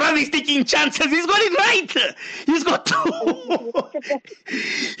 Hey, your brother is taking chances. He's got it right. He's got 2.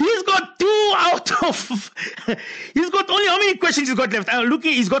 He's got 2 out of. He's got only how many questions he's got left? I'm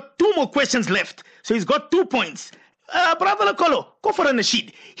looking. He's got 2 more questions left. So he's got 2 points. Brother Lakolo, go for a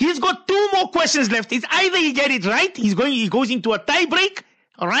nasheed. He's got 2 more questions left. It's either he get it right, he goes into a tie break,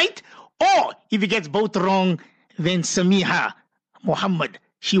 all right? Or if he gets both wrong, then Samiha Muhammad,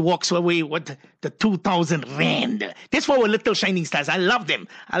 she walks away with the 2,000 rand. That's for our little shining stars. I love them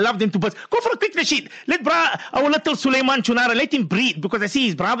to bust. Go for a quick nasheed. Let our little Sulaiman Chunara, let him breathe because I see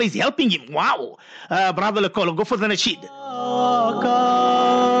his brother is helping him. Wow. Brother Lakolo, go for the nasheed.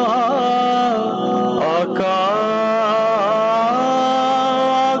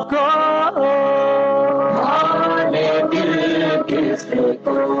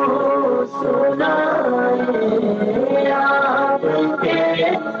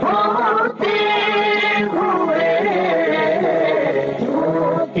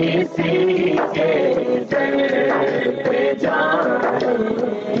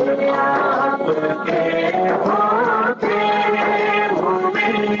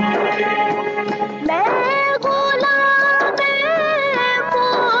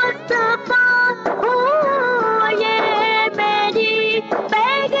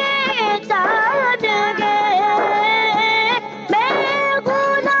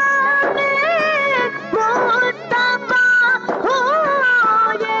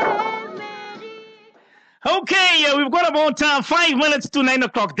 We've got about 5 minutes to 9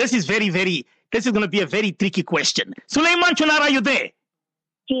 o'clock. This is going to be a very tricky question. Sulaiman Chunara, are you there?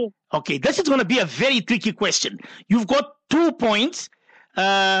 Yes. Okay, this is going to be a very tricky question. You've got 2 points.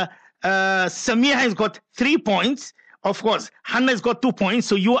 Samia has got 3 points. Of course, Hannah has got 2 points.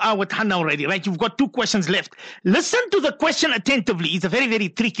 So you are with Hannah already, right? You've got 2 questions left. Listen to the question attentively. It's a very, very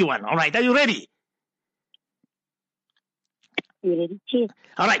tricky one. All right, are you ready? You ready? Yes.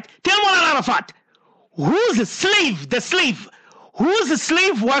 All right. Tell Maulana Arafat. Whose slave was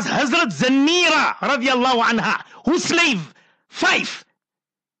Hazrat Zanira radiallahu anha? Whose slave? 5,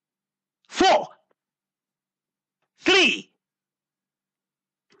 4, 3,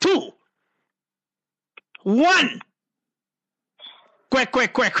 2, 1. Quick. Come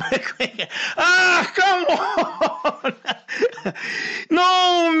on.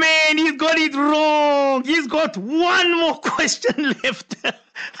 No, man, he's got it wrong. He's got 1 more question left.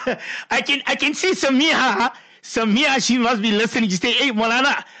 I can see Samia, she must be listening. She say, hey,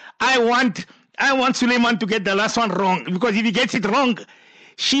 Maulana, I want Sulaiman to get the last one wrong. Because if he gets it wrong,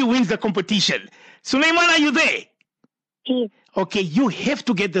 she wins the competition. Sulaiman, are you there? Yes. Okay, you have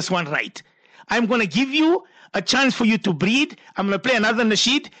to get this one right. I'm going to give you a chance for you to breathe. I'm going to play another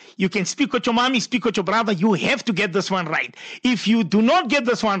nasheed. You can speak with your mommy, speak with your brother. You have to get this one right. If you do not get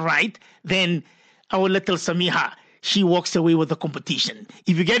this one right, then our little Samiha, she walks away with the competition.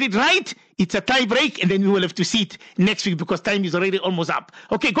 If you get it right, it's a tie break, and then we will have to see it next week because time is already almost up.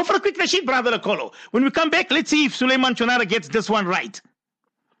 Okay, go for a quick nasheed, brother Akolo. When we come back, let's see if Sulaiman Chunara gets this one right.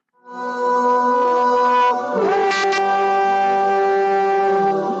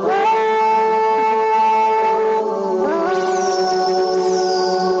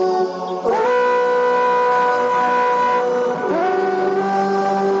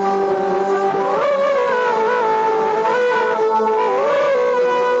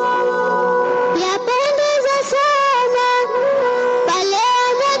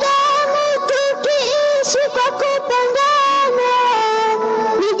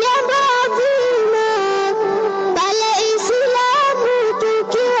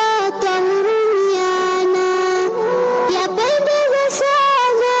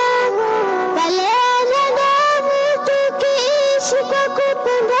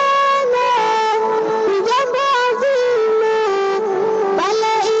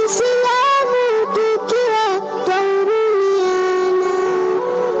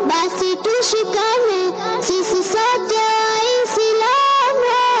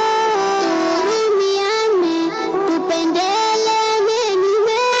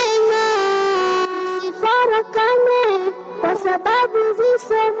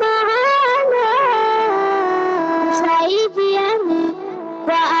 معنا سaidiane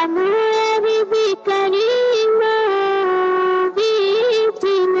wa amri bikalima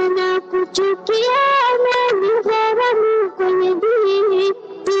bitina na kuchukiana ni haramu kwenye dini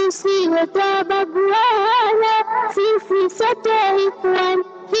tusiwe tabaguana sisi sote ikhwan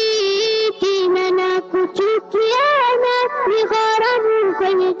fitina na kuchukiana ni haramu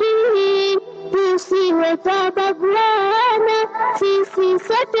kwenye dini tusiwe tabaguana sisi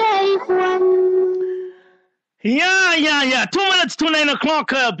sote ikhwan. Yeah. 2 minutes to 9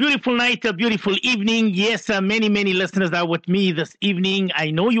 o'clock. A beautiful night, a beautiful evening. Yes, many listeners are with me this evening. I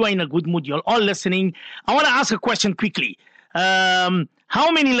know you are in a good mood. You're all listening. I want to ask a question quickly.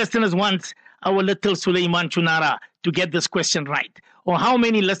 How many listeners want our little Sulaiman Chunara to get this question right? Or how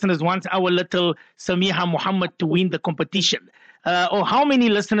many listeners want our little Samiha Muhammad to win the competition? Or how many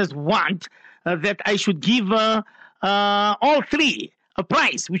listeners want that I should give all three a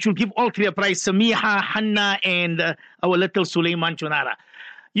prize? We should give all three a prize: Samiha, Hanna, and our little Sulaiman Chunara.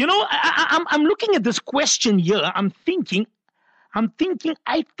 You know, I'm looking at this question here. I'm thinking. I think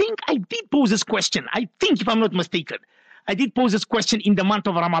I did pose this question. I think, if I'm not mistaken, I did pose this question in the month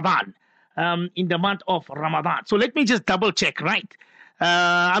of Ramadan. So let me just double check, right?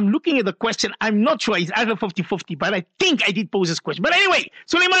 I'm looking at the question. I'm not sure. It's either 50-50, but I think I did pose this question. But anyway,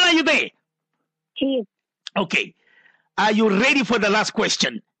 Sulaiman, are you there? Yes. Okay. Are you ready for the last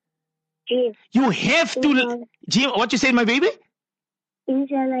question? Yes. You have to... Jim, what you say, my baby?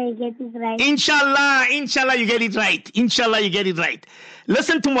 Inshallah, I get it right. Inshallah, you get it right. Inshallah, you get it right.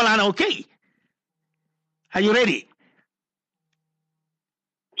 Listen to Maulana, okay? Are you ready?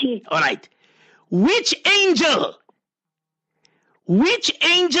 Yes. All right. Which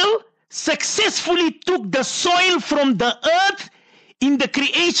angel successfully took the soil from the earth in the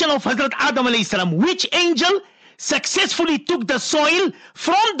creation of Hazrat Adam alayhi salam? Which angel successfully took the soil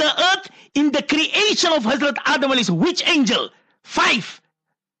from the earth in the creation of Hazrat Adam alayhi salam? Which angel? 5,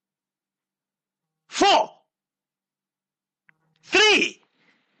 4, 3,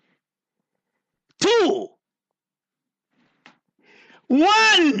 2,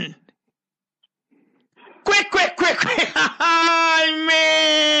 1. Quick.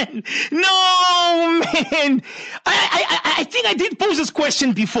 Man. No, man. I think I did pose this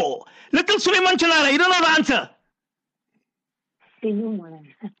question before. Little Sulaiman Chunara, you don't know the answer. You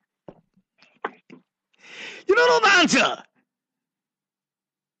don't know the answer.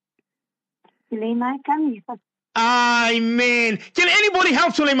 Sulaiman, come here. Man. Can anybody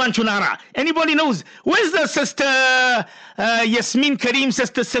help Sulaiman Chunara? Anybody knows? Where's the sister Yasmin Karim,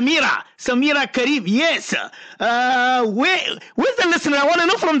 sister Samira Karim? Yes. Where's the listener? I want to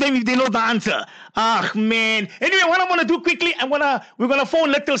know from them if they know the answer. Man. Anyway, what I'm going to do quickly, we're going to phone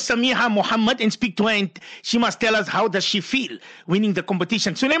little Samiha Muhammad and speak to her, and she must tell us how does she feel winning the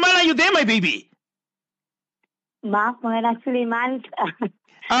competition. Sulaiman, are you there, my baby? Ma, Sulaiman...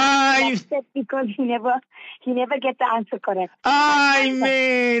 upset because he never gets the answer correct.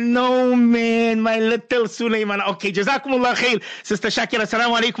 Man, my little Sulaiman. Okay, Jazakumullah khair. Sister Shakira,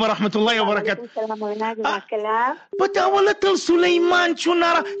 assalamu alaikum wa rahmatullahi wa barakatuh. But our little Sulaiman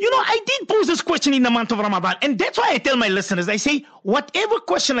Chunara, I did pose this question in the month of Ramadan, and that's why I tell my listeners, I say, whatever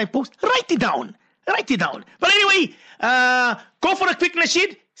question I post, write it down. But anyway, go for a quick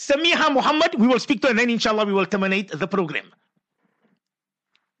nasheed. Samiha Muhammad, we will speak to her, and then inshallah we will terminate the program.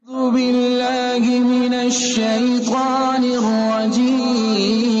 أعوذ بالله من الشيطان الرجيم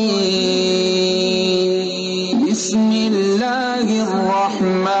بسم الله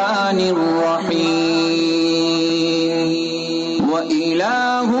الرحمن الرحيم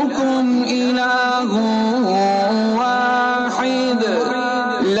وإلهكم إله واحد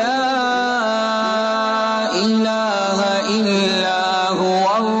لا إله إلا هو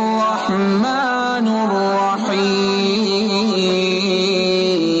الرحمن الرحيم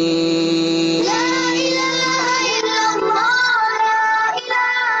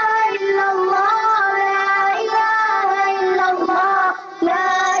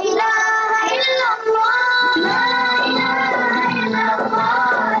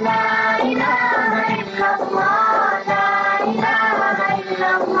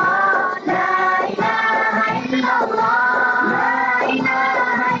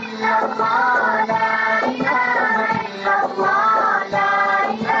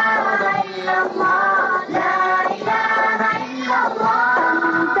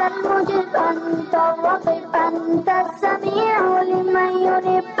أنت السميع لمن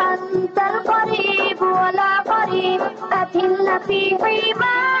ينب أنت القريب ولا قريب أتنا في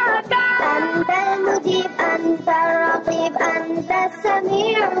حماك أنت المجيب أنت الرقيب أنت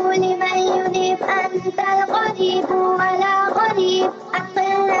السميع لمن ينيب أنت القريب ولا غريب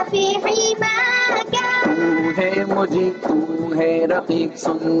أقلنا في حماك तू है मुझे तू है रकीब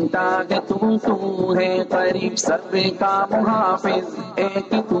सुनता है तू है करीब सबका मुहाफिज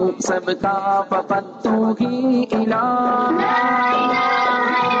एक तू सबका फकत तू ही इलाह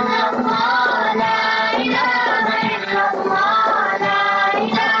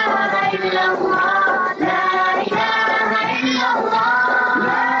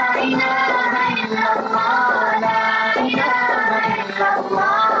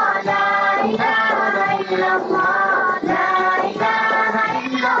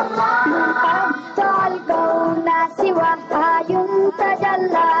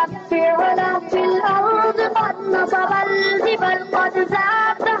تجلى في علا في الأرض قد نصب الجبل قد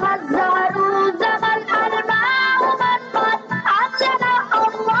زادها الزهر زمن الماء من قد أنزل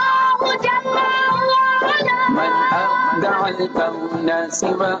الله جل وعلا من أبدع الكون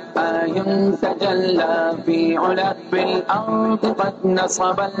سوى آي تجلى في علا بالأرض قد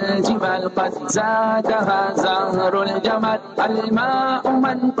نصب الجبال قد زادها زهر الجمل الماء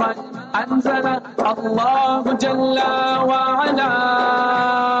من قد أنزل الله جل وعلا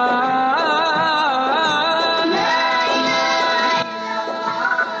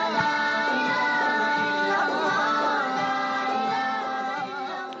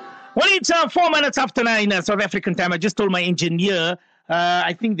Well, it's 4 minutes after 9 South African time. I just told my engineer,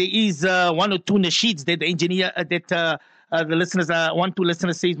 I think there is 1 or 2 nasheeds that the engineer, the listeners, 1 2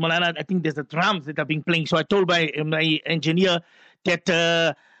 listeners says, Molana, I think there's the drums that are being playing. So I told my engineer that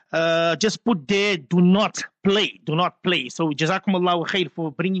just put there, do not play. So Jazakumullahu khair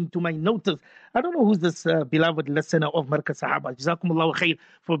for bringing to my notice. I don't know who's this beloved listener of Markaz Sahaba. Jazakumullahu khair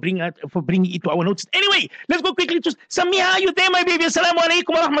for bringing it to our notice. Anyway, let's go quickly to Samia. Are you there, my baby? Assalamu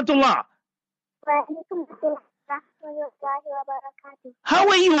alaikum wa rahmatullah. How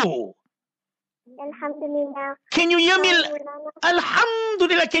are you? Alhamdulillah. Can you hear me?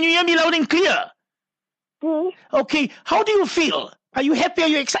 Alhamdulillah. Can you hear me loud and clear? Yes. Okay. How do you feel? Are you happy? Are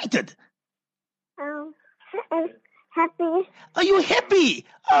you excited? Happy. Are you happy?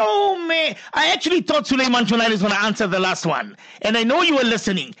 Oh, man. I actually thought Sulaiman tonight is going to answer the last one. And I know you were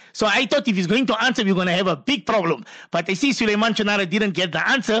listening. So I thought if he's going to answer, we're going to have a big problem. But I see Sulaiman Chonara didn't get the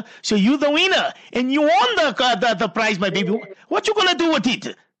answer. So you're the winner. And you won the prize, my baby. What you going to do with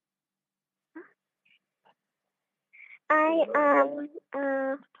it?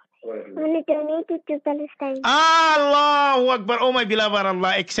 I'm going to donate it to Palestine. Allahu Akbar. Oh, my beloved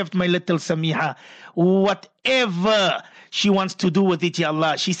Allah, accept my little Samiha. Whatever she wants to do with it, Ya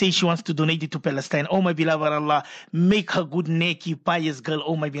Allah. She says she wants to donate it to Palestine. Oh, my beloved Allah, make her good, neki, pious girl.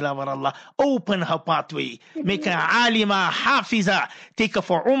 Oh, my beloved Allah, open her pathway. Make her alima, hafiza. Take her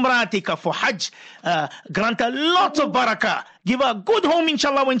for umrah, take her for hajj. Grant her lots of barakah. Give her a good home,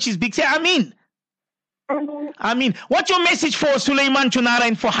 inshallah, when she's big. Say Ameen. I mean, what's your message for Sulaiman Chonara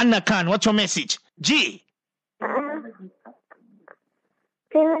and for Hannah Khan? What's your message? G.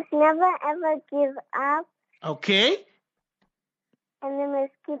 We must never ever give up, Okay. and we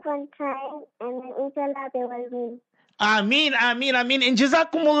must keep on trying, and then inshallah they will win. Ameen. And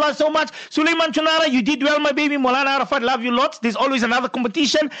Jazakumullah so much. Sulaiman Chonara, you did well, my baby. Maulana Arafat, love you lots. There's always another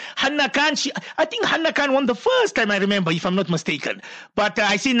competition. Hannah Khan, I think Hannah Khan won the first time, I remember, if I'm not mistaken. But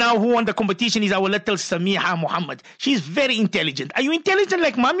I see now who won the competition is our little Samiha Muhammad. She's very intelligent. Are you intelligent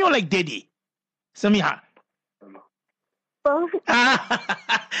like mommy or like daddy? Samiha. Both.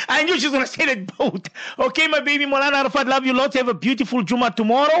 I knew she was going to say that both. Okay, my baby, Maulana Arafat, love you lots. Have a beautiful Jummah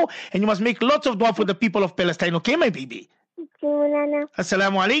tomorrow. And you must make lots of dua for the people of Palestine. Okay, my baby? Okay, Mulana.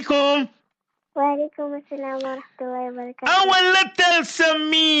 Assalamu alaikum. Wa alaikum assalam wa rahmatullahi wa barakatuh. Our little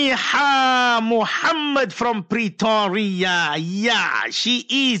Samiha Muhammad from Pretoria. Yeah, she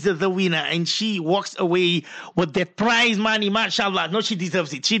is the winner and she walks away with that prize money. MashaAllah. No, she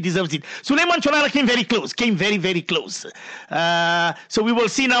deserves it. Sulaiman Chonara came very close. Very close. So we will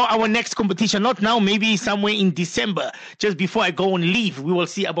see now our next competition. Not now, maybe somewhere in December. Just before I go on leave. We will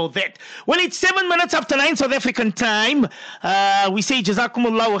see about that. Well, it's 7 minutes after 9 South African time. We say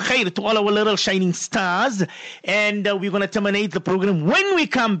Jazakumullahu khair to all our little shining stars, and we're going to terminate the program when we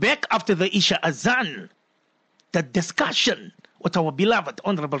come back after the Isha Azan. The discussion with our beloved,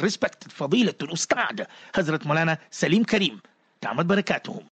 honorable, respected, Fadilatul Ustad, Hazrat Maulana Salim Karim. Ta'amad barakatuhum.